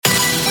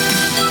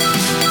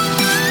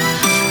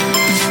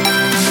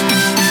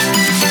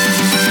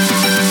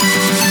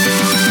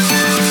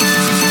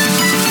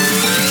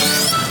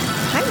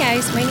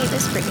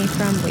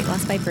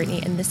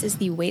Brittany, and this is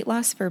the Weight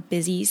Loss for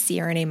Busy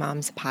CRNA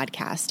Moms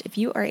podcast. If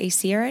you are a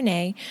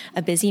CRNA,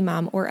 a busy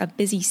mom, or a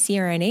busy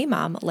CRNA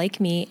mom like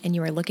me, and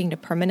you are looking to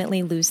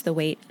permanently lose the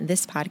weight,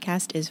 this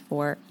podcast is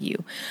for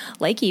you.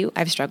 Like you,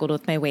 I've struggled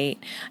with my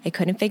weight. I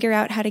couldn't figure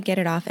out how to get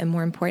it off, and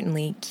more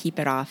importantly, keep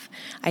it off.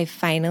 I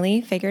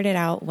finally figured it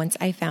out once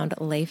I found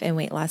life and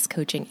weight loss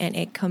coaching, and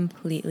it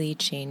completely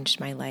changed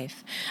my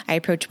life. I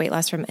approach weight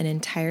loss from an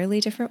entirely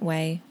different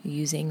way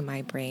using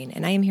my brain,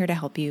 and I am here to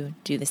help you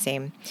do the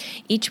same.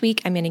 Each week,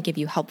 I'm going to give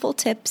you helpful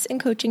tips and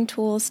coaching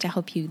tools to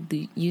help you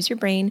use your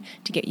brain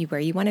to get you where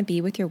you want to be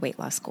with your weight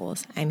loss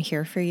goals. I'm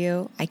here for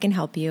you. I can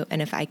help you.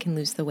 And if I can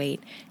lose the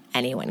weight,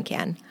 anyone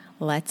can.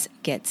 Let's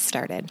get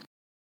started.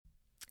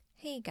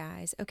 Hey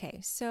guys.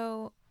 Okay,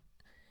 so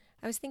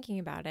I was thinking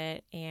about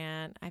it,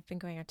 and I've been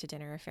going out to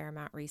dinner a fair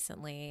amount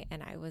recently,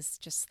 and I was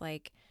just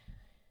like,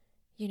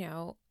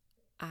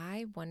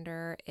 I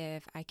wonder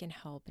if I can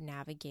help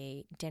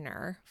navigate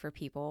dinner for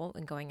people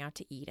and going out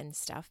to eat and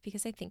stuff,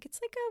 because I think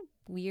it's like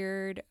a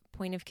weird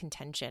point of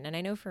contention. And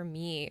I know for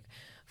me,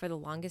 for the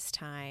longest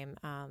time,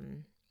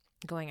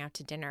 going out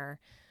to dinner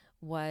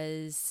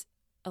was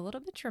a little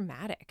bit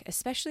traumatic,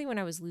 especially when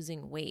I was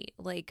losing weight.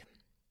 Like,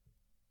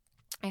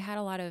 I had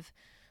a lot of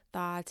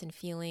thoughts and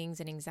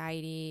feelings and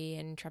anxiety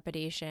and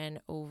trepidation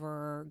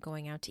over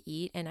going out to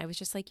eat. And I was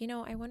just like,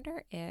 I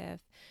wonder if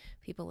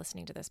people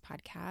listening to this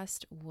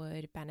podcast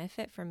would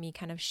benefit from me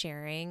kind of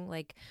sharing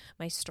like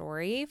my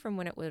story from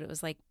when it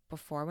was like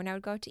before, when I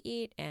would go out to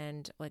eat,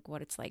 and like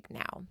what it's like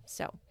now.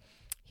 So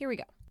here we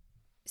go.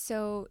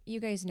 So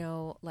you guys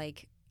know,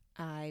 like,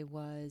 I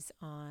was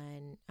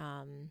on,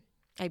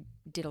 I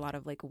did a lot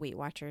of like Weight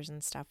Watchers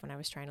and stuff when I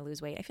was trying to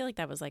lose weight. I feel like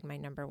that was like my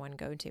number one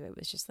go-to. It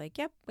was just like,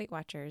 yep, Weight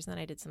Watchers. And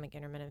then I did some like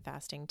intermittent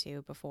fasting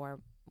too before,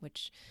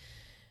 which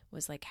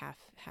was like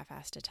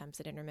half-assed attempts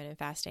at intermittent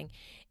fasting.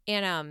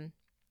 And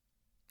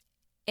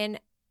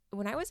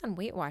when I was on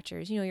Weight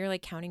Watchers, you're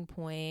like counting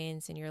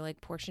points and you're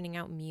like portioning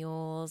out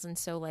meals. And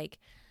so like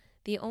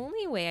the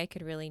only way I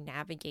could really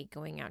navigate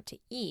going out to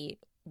eat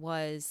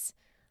was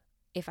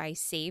if I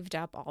saved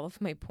up all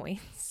of my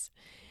points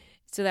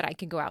so that I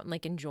could go out and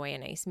like enjoy a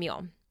nice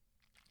meal.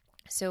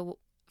 So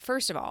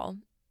first of all,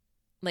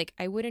 like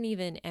I wouldn't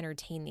even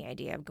entertain the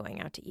idea of going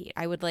out to eat.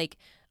 I would like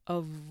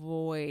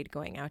avoid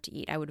going out to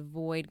eat. I would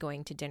avoid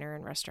going to dinner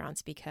in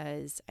restaurants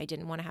because I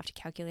didn't want to have to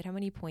calculate how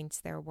many points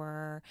there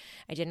were.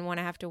 I didn't want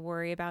to have to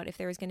worry about if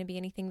there was going to be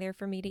anything there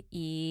for me to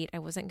eat. I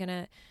was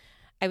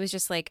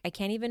just like, I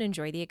can't even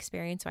enjoy the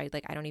experience. So I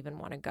don't even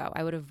want to go.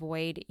 I would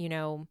avoid,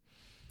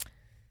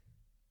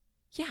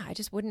 I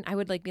just wouldn't. I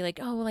would like be like,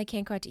 oh, well, I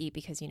can't go out to eat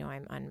because,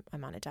 I'm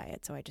on a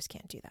diet, so I just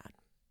can't do that.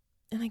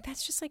 And like,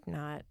 that's just like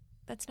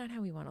that's not how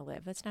we want to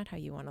live. That's not how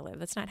you want to live.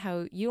 That's not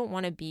how you don't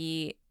want to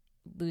be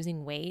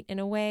losing weight in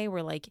a way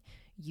where like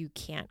you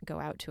can't go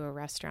out to a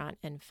restaurant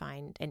and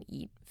find and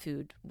eat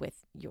food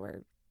with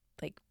your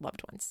like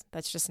loved ones.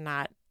 That's just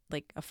not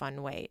like a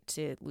fun way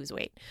to lose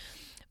weight.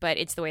 But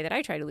it's the way that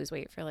I try to lose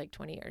weight for like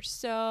 20 years.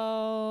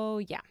 So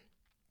yeah.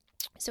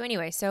 So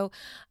anyway, so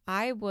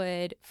I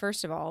would,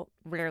 first of all,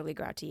 rarely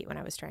go out to eat when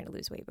I was trying to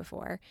lose weight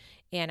before.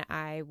 And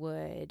I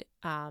would,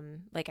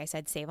 like I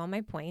said, save all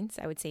my points.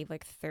 I would save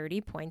like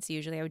 30 points.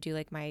 Usually I would do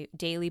like my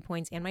daily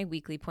points and my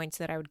weekly points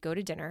so that I would go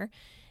to dinner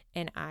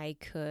and I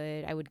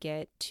would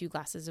get 2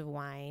 glasses of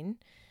wine.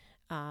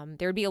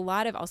 There would be a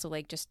lot of also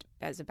like just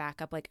as a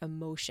backup, like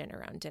emotion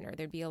around dinner.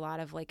 There'd be a lot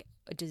of like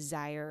a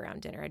desire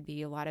around dinner. It'd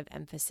be a lot of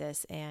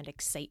emphasis and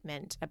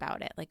excitement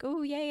about it. Like,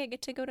 oh, yay, I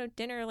get to go to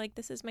dinner. Like,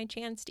 this is my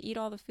chance to eat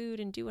all the food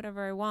and do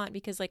whatever I want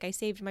because like I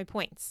saved my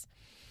points.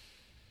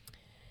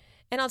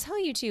 And I'll tell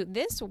you too,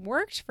 this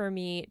worked for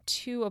me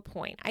to a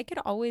point. I could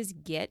always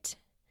get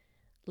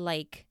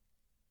like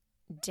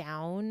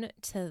down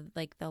to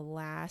like the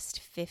last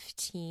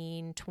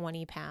 15,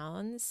 20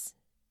 pounds.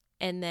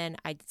 And then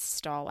I'd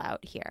stall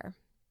out here,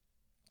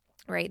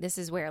 right? This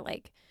is where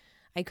like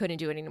I couldn't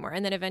do it anymore.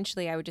 And then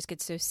eventually I would just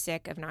get so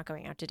sick of not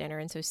going out to dinner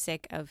and so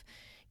sick of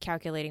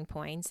calculating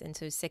points and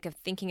so sick of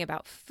thinking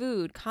about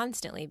food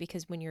constantly,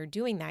 because when you're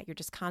doing that, you're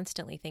just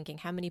constantly thinking,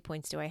 how many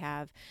points do I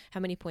have? How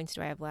many points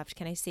do I have left?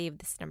 Can I save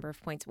this number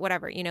of points?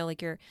 Whatever,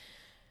 like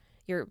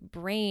your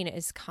brain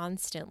is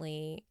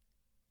constantly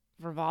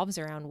revolves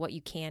around what you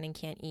can and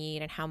can't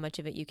eat and how much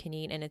of it you can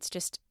eat. And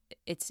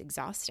it's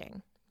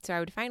exhausting. So I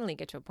would finally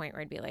get to a point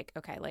where I'd be like,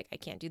 okay, like I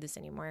can't do this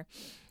anymore.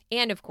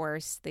 And of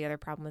course, the other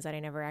problem was that I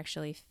never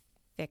actually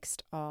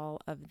fixed all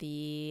of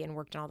and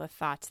worked on all the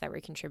thoughts that were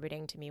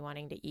contributing to me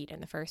wanting to eat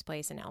in the first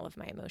place and all of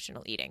my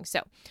emotional eating.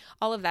 So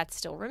all of that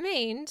still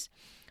remained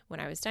when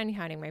I was done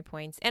counting my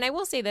points. And I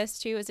will say this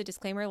too, as a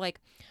disclaimer, like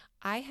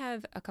I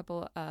have a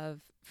couple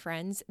of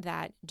friends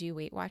that do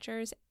Weight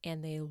Watchers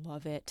and they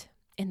love it.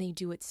 And they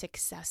do it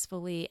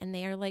successfully and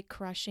they are like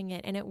crushing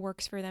it and it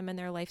works for them and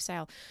their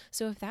lifestyle.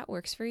 So if that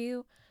works for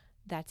you,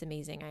 that's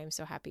amazing. I am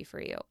so happy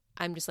for you.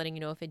 I'm just letting you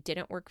know if it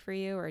didn't work for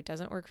you or it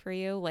doesn't work for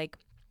you, like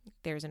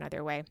there's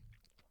another way.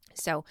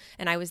 So,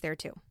 and I was there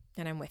too,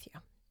 and I'm with you.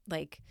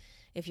 Like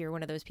if you're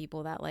one of those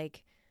people that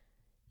like,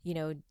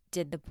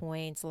 did the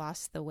points,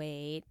 lost the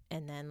weight,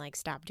 and then like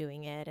stopped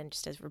doing it and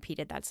just has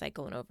repeated that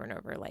cycle and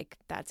over, like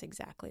that's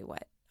exactly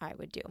what I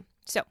would do.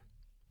 So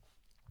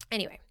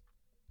anyway,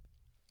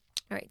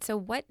 all right. So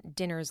what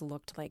dinners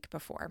looked like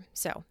before.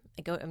 So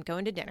I'm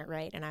going to dinner,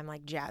 right? And I'm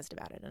like jazzed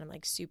about it. And I'm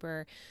like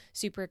super,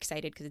 super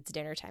excited because it's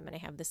dinner time. And I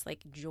have this like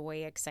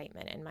joy,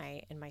 excitement in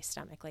my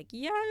stomach. Like,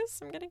 yes,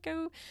 I'm going to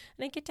go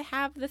and I get to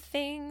have the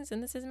things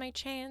and this is my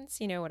chance,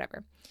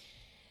 whatever.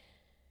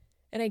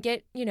 And I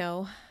get,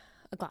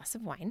 a glass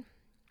of wine.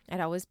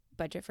 I'd always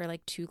budget for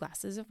like 2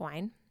 glasses of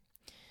wine.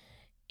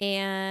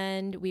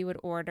 And we would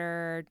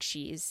order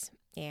cheese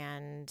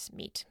and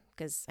meat.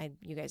 Because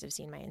you guys have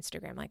seen my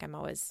Instagram, like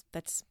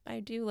I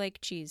do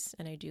like cheese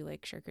and I do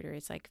like charcuterie.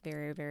 It's like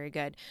very, very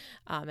good.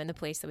 And the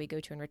place that we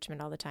go to in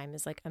Richmond all the time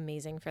is like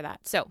amazing for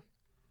that. So,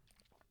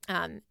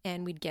 and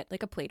we'd get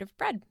like a plate of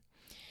bread,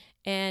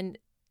 and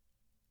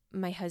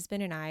my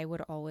husband and I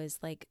would always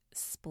like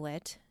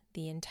split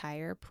the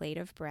entire plate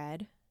of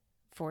bread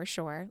for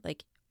sure.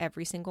 Like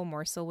every single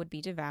morsel would be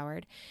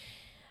devoured.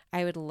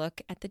 I would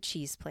look at the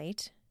cheese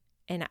plate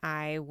and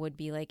I would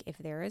be like, if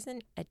there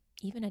isn't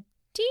even a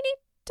teeny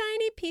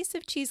tiny piece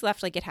of cheese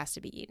left, like it has to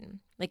be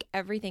eaten. Like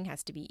everything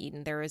has to be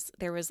eaten. There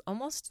was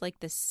almost like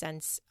this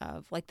sense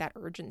of like that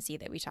urgency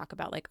that we talk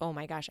about, like, oh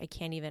my gosh, I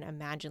can't even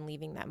imagine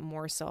leaving that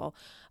morsel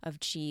of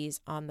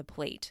cheese on the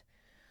plate.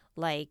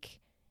 Like,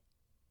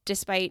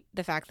 despite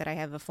the fact that I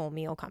have a full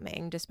meal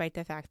coming, despite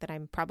the fact that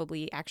I'm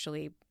probably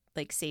actually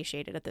like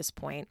satiated at this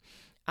point,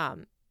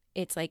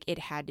 it's like it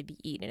had to be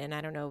eaten. And I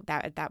don't know,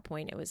 that at that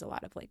point it was a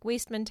lot of like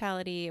waste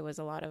mentality. It was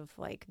a lot of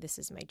like, this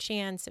is my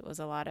chance. It was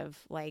a lot of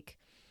like,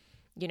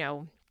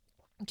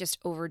 just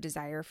over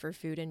desire for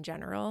food in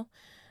general.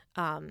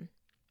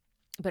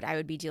 But I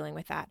would be dealing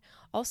with that.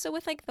 Also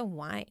with like the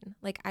wine,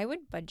 like I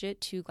would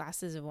budget 2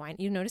 glasses of wine.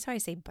 You notice how I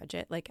say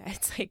budget? Like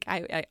it's like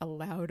I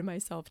allowed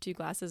myself 2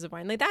 glasses of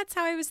wine. Like that's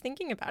how I was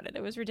thinking about it.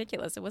 It was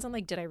ridiculous. It wasn't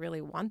like, did I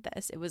really want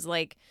this? It was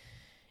like,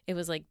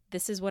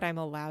 this is what I'm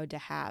allowed to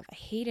have. I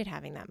hated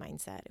having that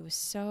mindset. It was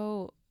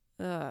so,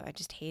 I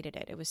just hated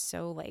it. It was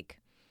so like,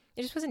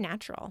 it just wasn't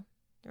natural,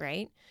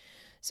 right?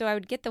 So I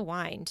would get the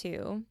wine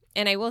too.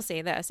 And I will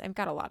say this, I've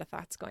got a lot of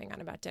thoughts going on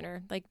about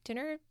dinner. Like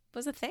dinner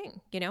was a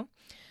thing,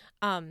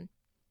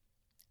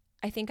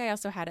 I think I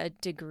also had a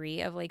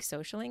degree of like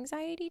social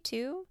anxiety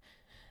too.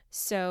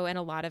 So, and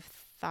a lot of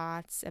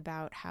thoughts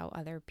about how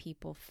other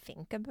people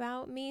think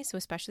about me. So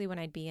especially when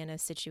I'd be in a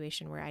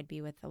situation where I'd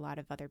be with a lot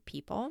of other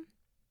people,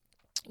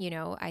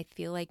 I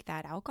feel like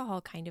that alcohol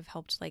kind of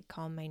helped like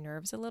calm my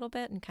nerves a little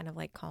bit and kind of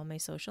like calm my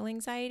social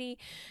anxiety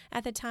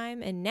at the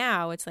time. And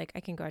now it's like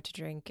I can go out to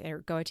drink or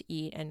go out to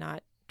eat and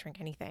not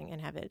drink anything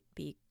and have it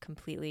be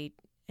completely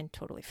and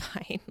totally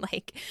fine.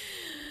 Like,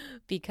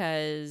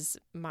 because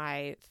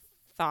my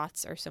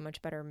thoughts are so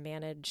much better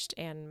managed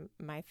and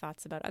my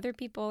thoughts about other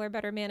people are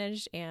better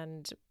managed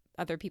and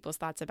other people's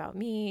thoughts about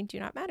me do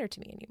not matter to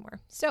me anymore.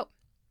 So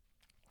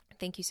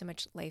thank you so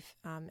much, Life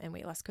and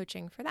Weight Loss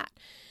Coaching, for that.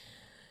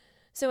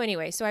 So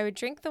anyway, so I would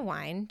drink the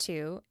wine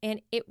too.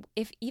 And even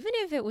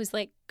if it was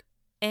like,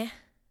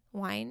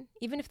 wine,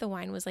 even if the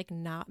wine was like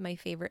not my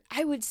favorite,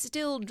 I would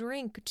still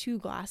drink 2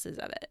 glasses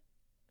of it.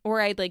 Or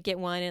I'd like get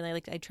one and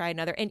I'd try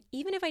another. And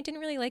even if I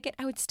didn't really like it,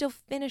 I would still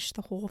finish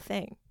the whole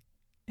thing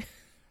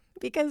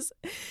because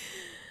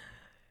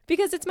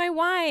it's my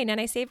wine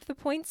and I saved the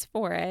points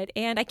for it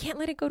and I can't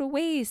let it go to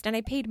waste and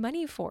I paid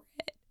money for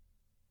it.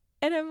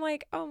 And I'm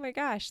like, oh my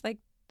gosh, like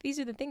these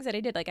are the things that I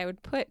did. Like I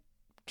would put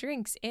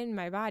drinks in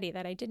my body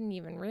that I didn't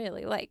even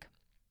really like.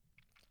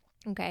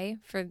 Okay.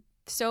 For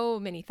so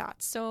many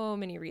thoughts, so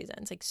many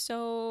reasons, like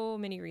so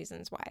many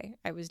reasons why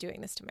I was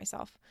doing this to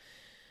myself,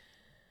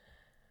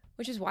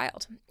 which is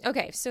wild.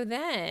 Okay. So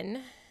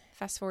then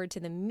fast forward to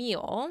the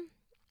meal.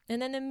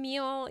 And then the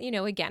meal,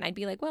 again, I'd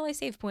be like, well, I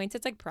save points.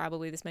 It's like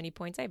probably this many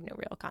points. I have no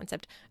real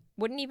concept.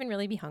 Wouldn't even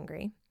really be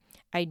hungry.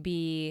 I'd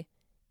be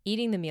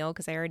eating the meal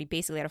because I already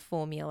basically had a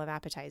full meal of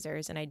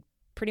appetizers and I'd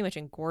pretty much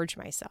engorge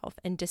myself.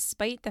 And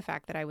despite the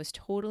fact that I was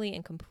totally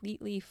and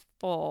completely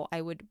full,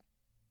 I would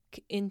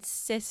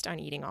insist on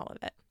eating all of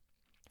it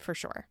for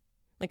sure.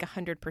 Like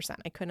 100%.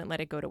 I couldn't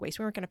let it go to waste.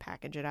 We weren't going to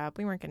package it up.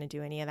 We weren't going to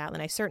do any of that.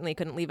 And I certainly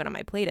couldn't leave it on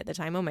my plate at the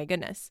time. Oh my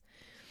goodness.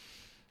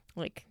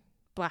 Like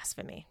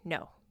blasphemy.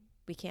 No,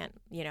 we can't,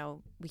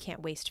 we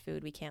can't waste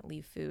food. We can't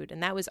leave food.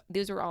 And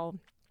those were all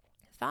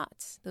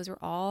thoughts. Those were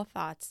all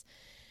thoughts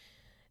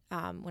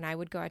when I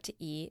would go out to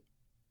eat.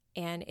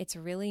 And it's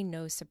really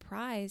no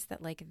surprise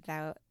that like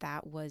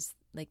that was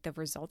like the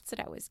results that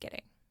I was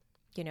getting,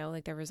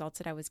 like the results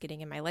that I was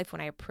getting in my life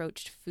when I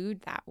approached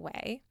food that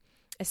way,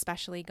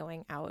 especially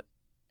going out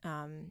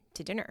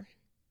to dinner.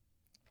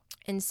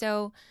 And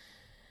so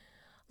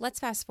let's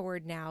fast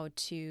forward now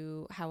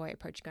to how I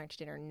approach going to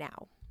dinner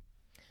now.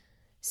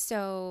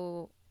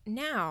 So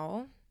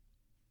now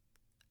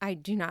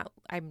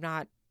I'm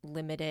not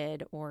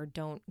limited or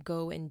don't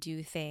go and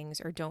do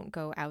things or don't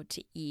go out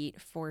to eat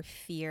for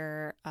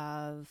fear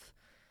of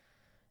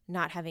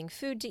not having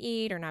food to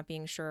eat or not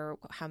being sure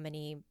how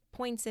many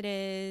points it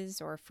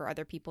is, or for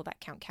other people that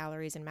count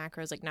calories and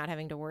macros, like not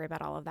having to worry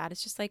about all of that.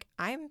 It's just like,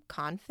 I'm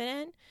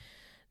confident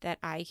that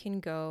I can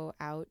go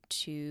out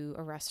to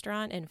a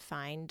restaurant and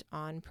find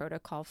on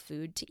protocol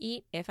food to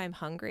eat if I'm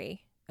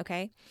hungry.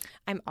 Okay.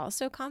 I'm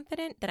also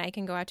confident that I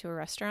can go out to a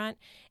restaurant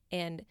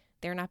and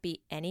there not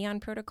be any on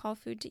protocol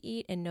food to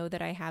eat and know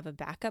that I have a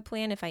backup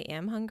plan if I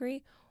am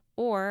hungry,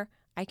 or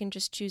I can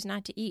just choose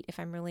not to eat if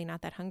I'm really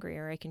not that hungry,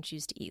 or I can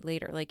choose to eat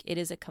later. Like, it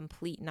is a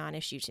complete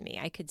non-issue to me.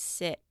 I could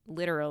sit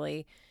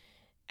literally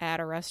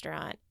at a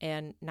restaurant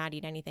and not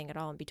eat anything at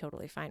all and be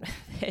totally fine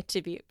with it,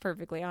 to be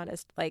perfectly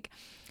honest. Like,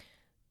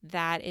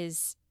 that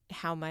is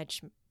how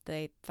much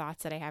the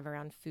thoughts that I have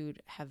around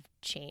food have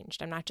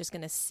changed. I'm not just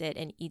going to sit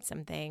and eat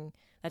something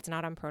that's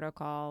not on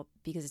protocol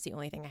because it's the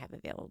only thing I have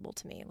available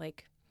to me.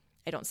 Like,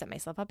 I don't set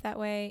myself up that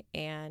way,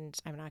 and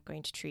I'm not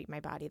going to treat my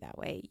body that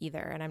way either.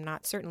 And I'm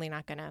certainly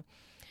not going to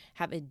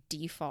have a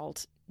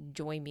default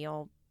joy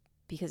meal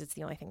because it's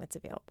the only thing that's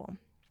available,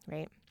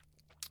 right?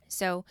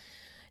 So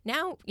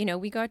now,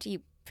 we go out to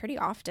eat pretty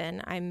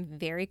often. I'm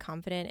very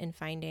confident in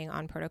finding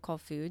on protocol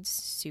foods,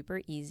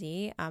 super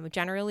easy.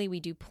 Generally,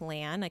 we do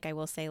plan. Like, I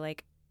will say,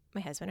 like,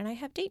 my husband and I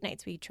have date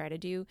nights. We try to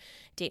do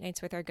date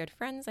nights with our good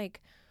friends, like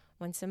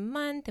once a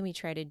month, and we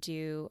try to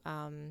do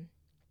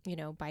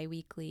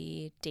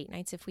bi-weekly date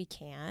nights if we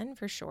can,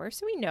 for sure.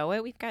 So we know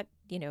it. We've got,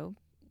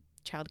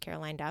 childcare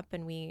lined up,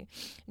 and we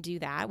do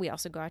that. We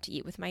also go out to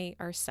eat with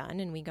our son,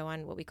 and we go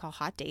on what we call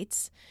hot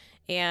dates.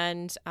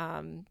 And,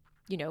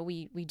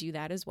 we do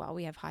that as well.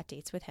 We have hot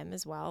dates with him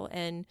as well.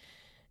 And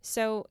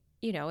so,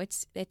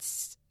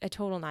 it's a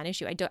total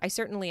non-issue. I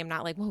certainly am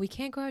not like, well, we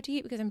can't go out to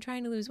eat because I'm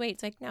trying to lose weight.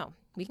 It's like, no,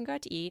 we can go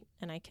out to eat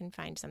and I can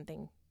find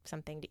something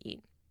to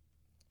eat.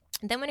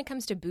 And then when it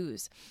comes to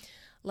booze,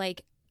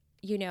 like,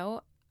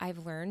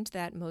 I've learned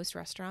that most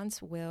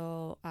restaurants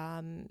will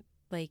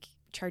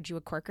charge you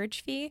a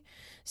corkage fee.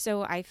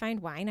 So I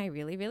find wine I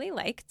really, really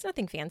like. It's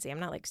nothing fancy. I'm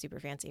not like super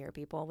fancy here,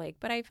 people,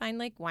 but I find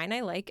like wine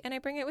I like and I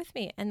bring it with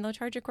me, and they'll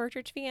charge a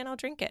corkage fee and I'll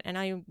drink it. And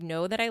I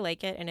know that I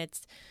like it and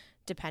it's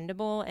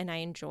dependable and I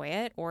enjoy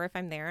it. Or if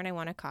I'm there and I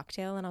want a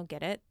cocktail and I'll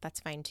get it, that's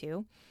fine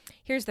too.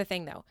 Here's the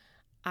thing though.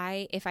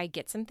 If I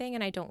get something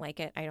and I don't like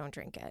it, I don't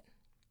drink it.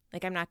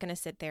 Like, I'm not going to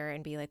sit there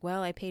and be like,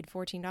 well, I paid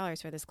 $14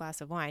 for this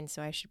glass of wine,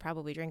 so I should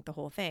probably drink the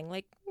whole thing.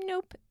 Like,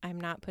 nope, I'm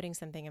not putting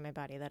something in my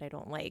body that I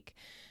don't like.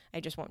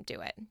 I just won't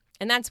do it.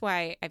 And that's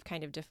why I've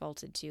kind of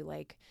defaulted to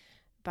like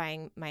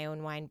buying my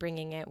own wine,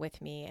 bringing it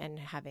with me, and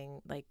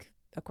having like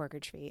a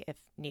corkage fee if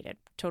needed.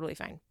 Totally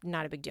fine.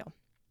 Not a big deal.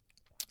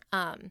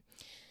 And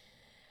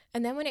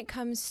then when it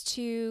comes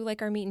to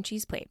like our meat and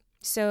cheese plate.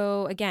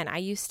 So again, I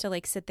used to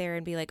like sit there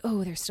and be like,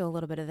 oh, there's still a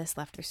little bit of this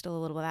left. There's still a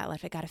little bit of that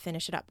left. I got to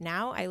finish it up.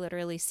 Now I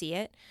literally see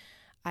it.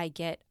 I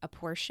get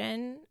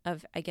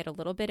a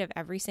little bit of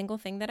every single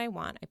thing that I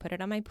want. I put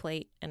it on my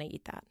plate and I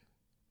eat that.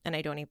 And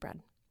I don't eat bread.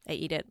 I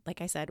eat it,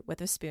 like I said,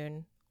 with a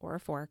spoon or a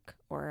fork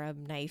or a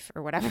knife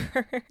or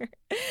whatever.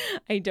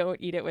 I don't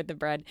eat it with the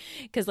bread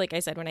because, like I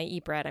said, when I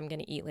eat bread, I'm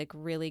going to eat like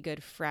really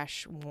good,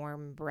 fresh,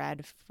 warm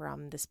bread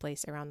from this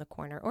place around the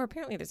corner. Or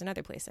apparently there's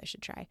another place I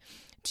should try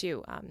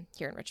too,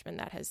 here in Richmond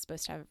that is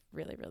supposed to have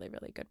really, really,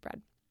 really good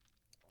bread.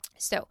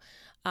 So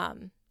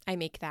I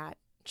make that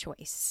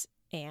choice.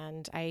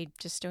 And I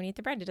just don't eat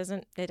the bread.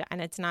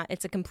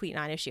 It's a complete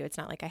non-issue. It's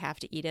not like I have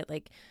to eat it.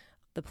 Like,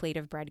 the plate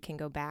of bread can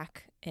go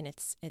back and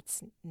it's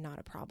not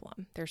a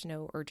problem. There's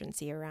no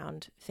urgency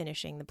around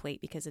finishing the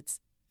plate because it's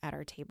at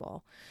our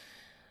table.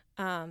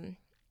 And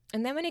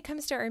then when it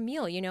comes to our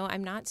meal,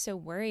 I'm not so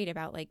worried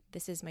about like,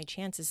 this is my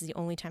chance. This is the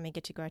only time I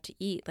get to go out to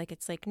eat. Like,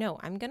 it's like, no,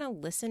 I'm going to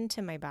listen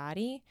to my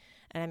body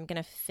and I'm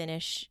going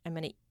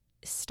to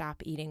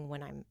stop eating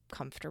when I'm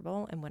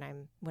comfortable and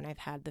when I've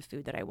had the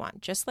food that I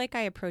want, just like I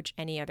approach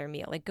any other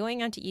meal. Like,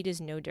 going out to eat is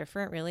no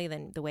different really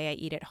than the way I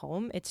eat at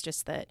home. It's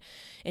just that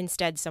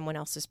instead someone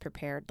else has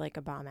prepared like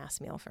a bomb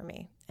ass meal for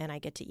me and I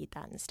get to eat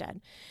that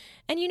instead.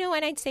 And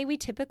and I'd say we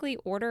typically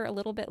order a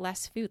little bit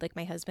less food. Like,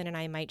 my husband and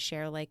I might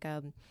share like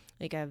a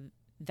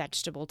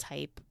vegetable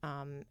type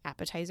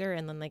appetizer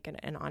and then like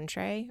an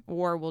entree,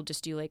 or we'll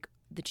just do like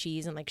the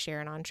cheese and like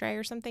share an entree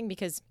or something,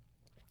 because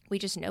we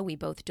just know we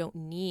both don't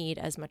need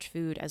as much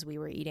food as we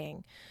were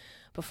eating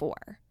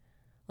before.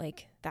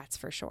 Like, that's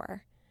for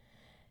sure.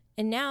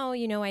 And now,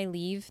 I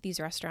leave these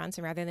restaurants,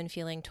 and rather than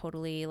feeling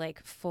totally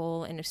like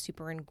full and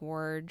super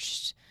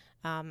engorged,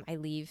 I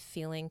leave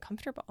feeling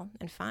comfortable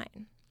and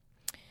fine.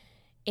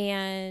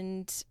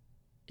 And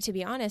to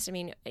be honest,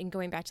 and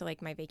going back to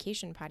like my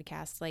vacation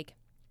podcast, like,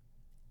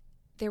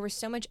 there was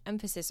so much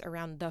emphasis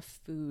around the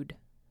food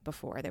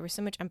before. There was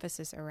so much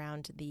emphasis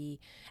around the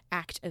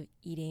act of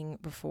eating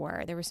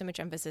before. There was so much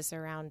emphasis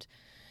around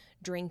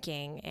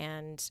drinking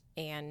and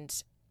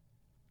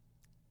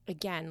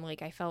again,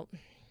 like, I felt,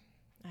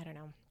 I don't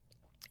know,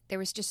 there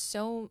was just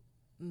so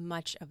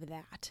much of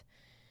that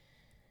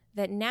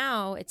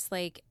now it's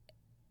like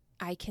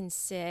I can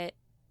sit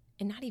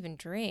and not even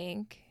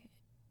drink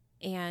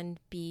and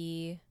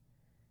be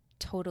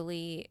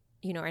totally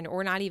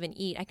or not even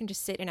eat. I can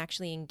just sit and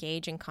actually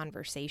engage in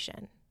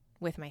conversation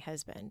with my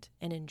husband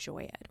and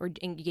enjoy it, or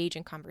engage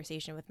in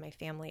conversation with my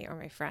family or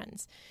my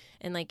friends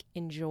and like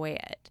enjoy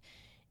it.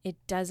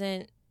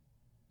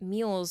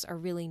 Meals are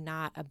really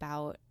not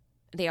about,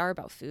 they are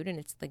about food, and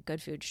it's the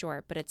good food,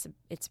 sure, but it's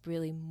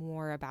really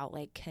more about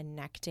like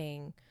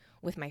connecting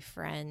with my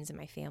friends and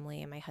my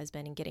family and my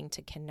husband and getting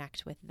to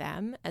connect with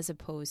them, as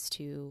opposed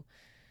to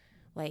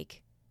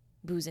like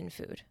booze and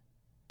food,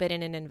 but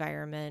in an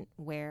environment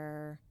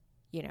where,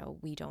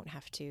 we don't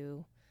have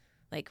to,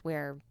 like,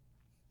 where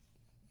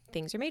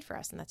things are made for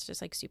us, and that's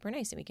just like super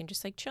nice, and we can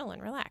just like chill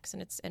and relax,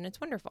 and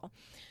it's wonderful.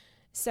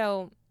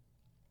 So,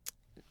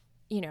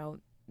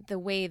 the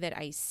way that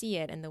I see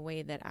it and the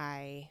way that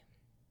I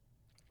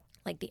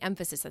like the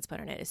emphasis that's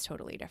put on it is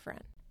totally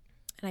different.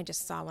 And I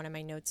just saw one of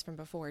my notes from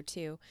before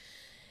too.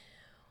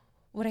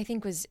 What I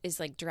think is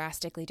like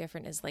drastically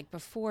different is like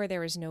before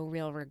there was no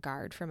real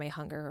regard for my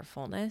hunger or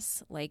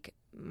fullness. Like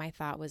my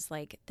thought was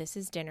like, this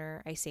is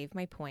dinner. I save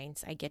my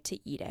points. I get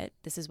to eat it.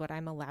 This is what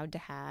I'm allowed to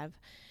have.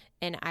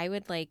 And I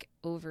would like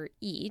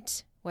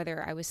overeat,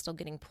 whether I was still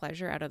getting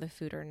pleasure out of the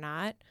food or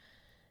not.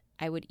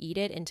 I would eat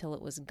it until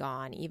it was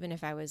gone, even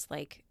if I was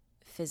like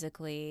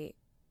physically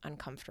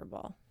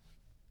uncomfortable.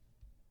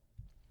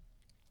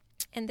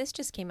 And this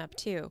just came up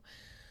too.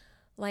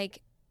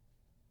 Like,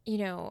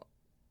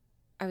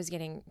 I was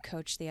getting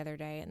coached the other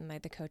day, and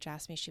like the coach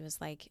asked me, she was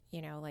like,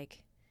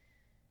 like,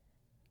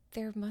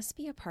 there must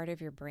be a part of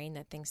your brain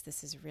that thinks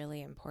this is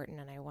really important,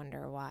 and I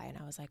wonder why. And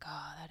I was like,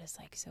 oh, that is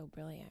like so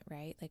brilliant,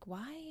 right? Like,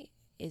 why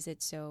is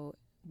it so,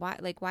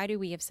 why do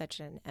we have such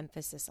an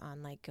emphasis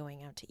on like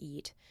going out to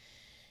eat?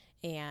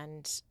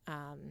 And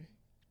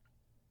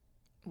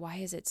why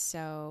is it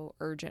so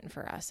urgent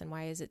for us? And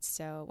why is it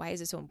so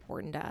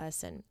important to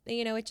us? And,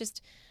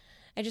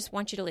 I just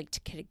want you to like to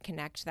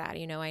connect that.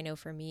 I know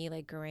for me,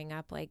 like growing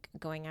up, like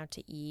going out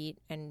to eat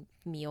and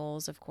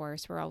meals, of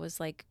course, were always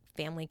like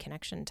family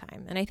connection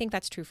time. And I think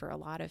that's true for a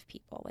lot of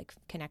people, like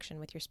connection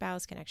with your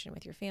spouse, connection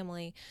with your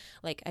family,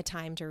 like a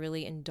time to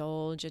really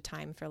indulge, a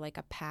time for like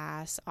a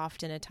pass,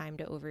 often a time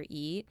to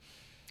overeat.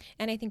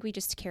 And I think we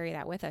just carry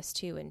that with us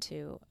too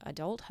into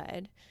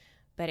adulthood.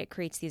 But it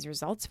creates these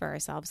results for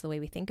ourselves, the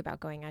way we think about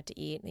going out to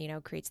eat,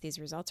 creates these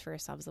results for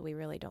ourselves that we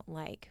really don't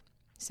like.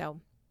 So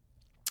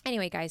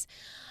anyway, guys,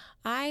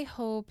 I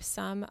hope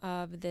some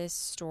of this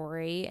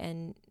story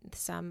and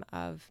some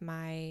of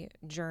my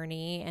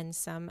journey and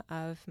some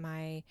of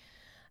my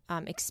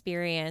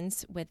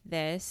experience with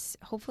this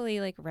hopefully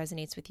like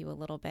resonates with you a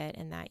little bit,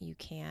 and that you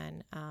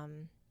can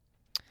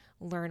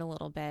learn a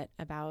little bit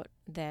about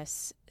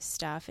this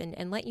stuff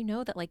and let you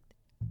know that like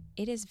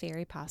it is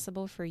very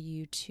possible for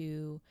you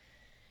to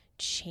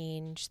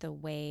change the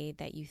way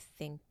that you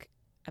think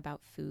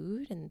about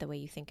food and the way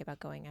you think about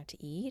going out to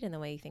eat and the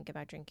way you think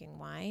about drinking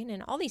wine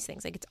and all these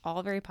things. Like it's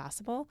all very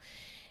possible.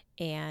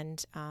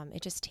 And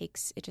it just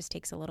takes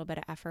a little bit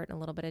of effort and a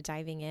little bit of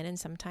diving in, and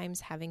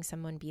sometimes having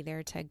someone be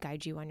there to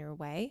guide you on your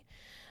way.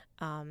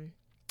 And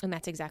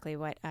that's exactly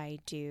what I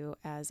do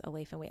as a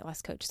life and weight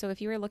loss coach. So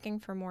if you are looking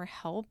for more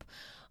help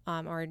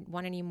or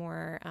want any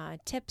more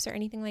tips or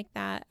anything like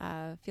that,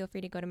 feel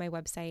free to go to my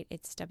website.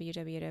 It's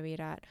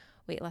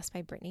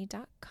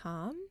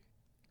www.weightlossbybrittany.com.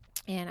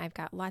 And I've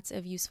got lots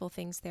of useful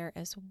things there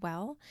as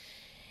well.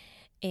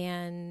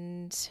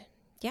 And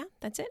yeah,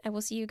 that's it. I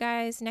will see you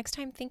guys next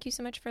time. Thank you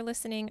so much for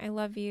listening. I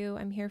love you.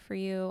 I'm here for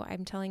you.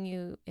 I'm telling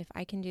you, if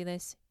I can do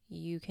this,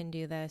 you can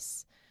do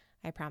this.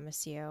 I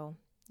promise you.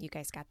 You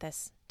guys got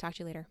this. Talk to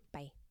you later.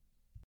 Bye.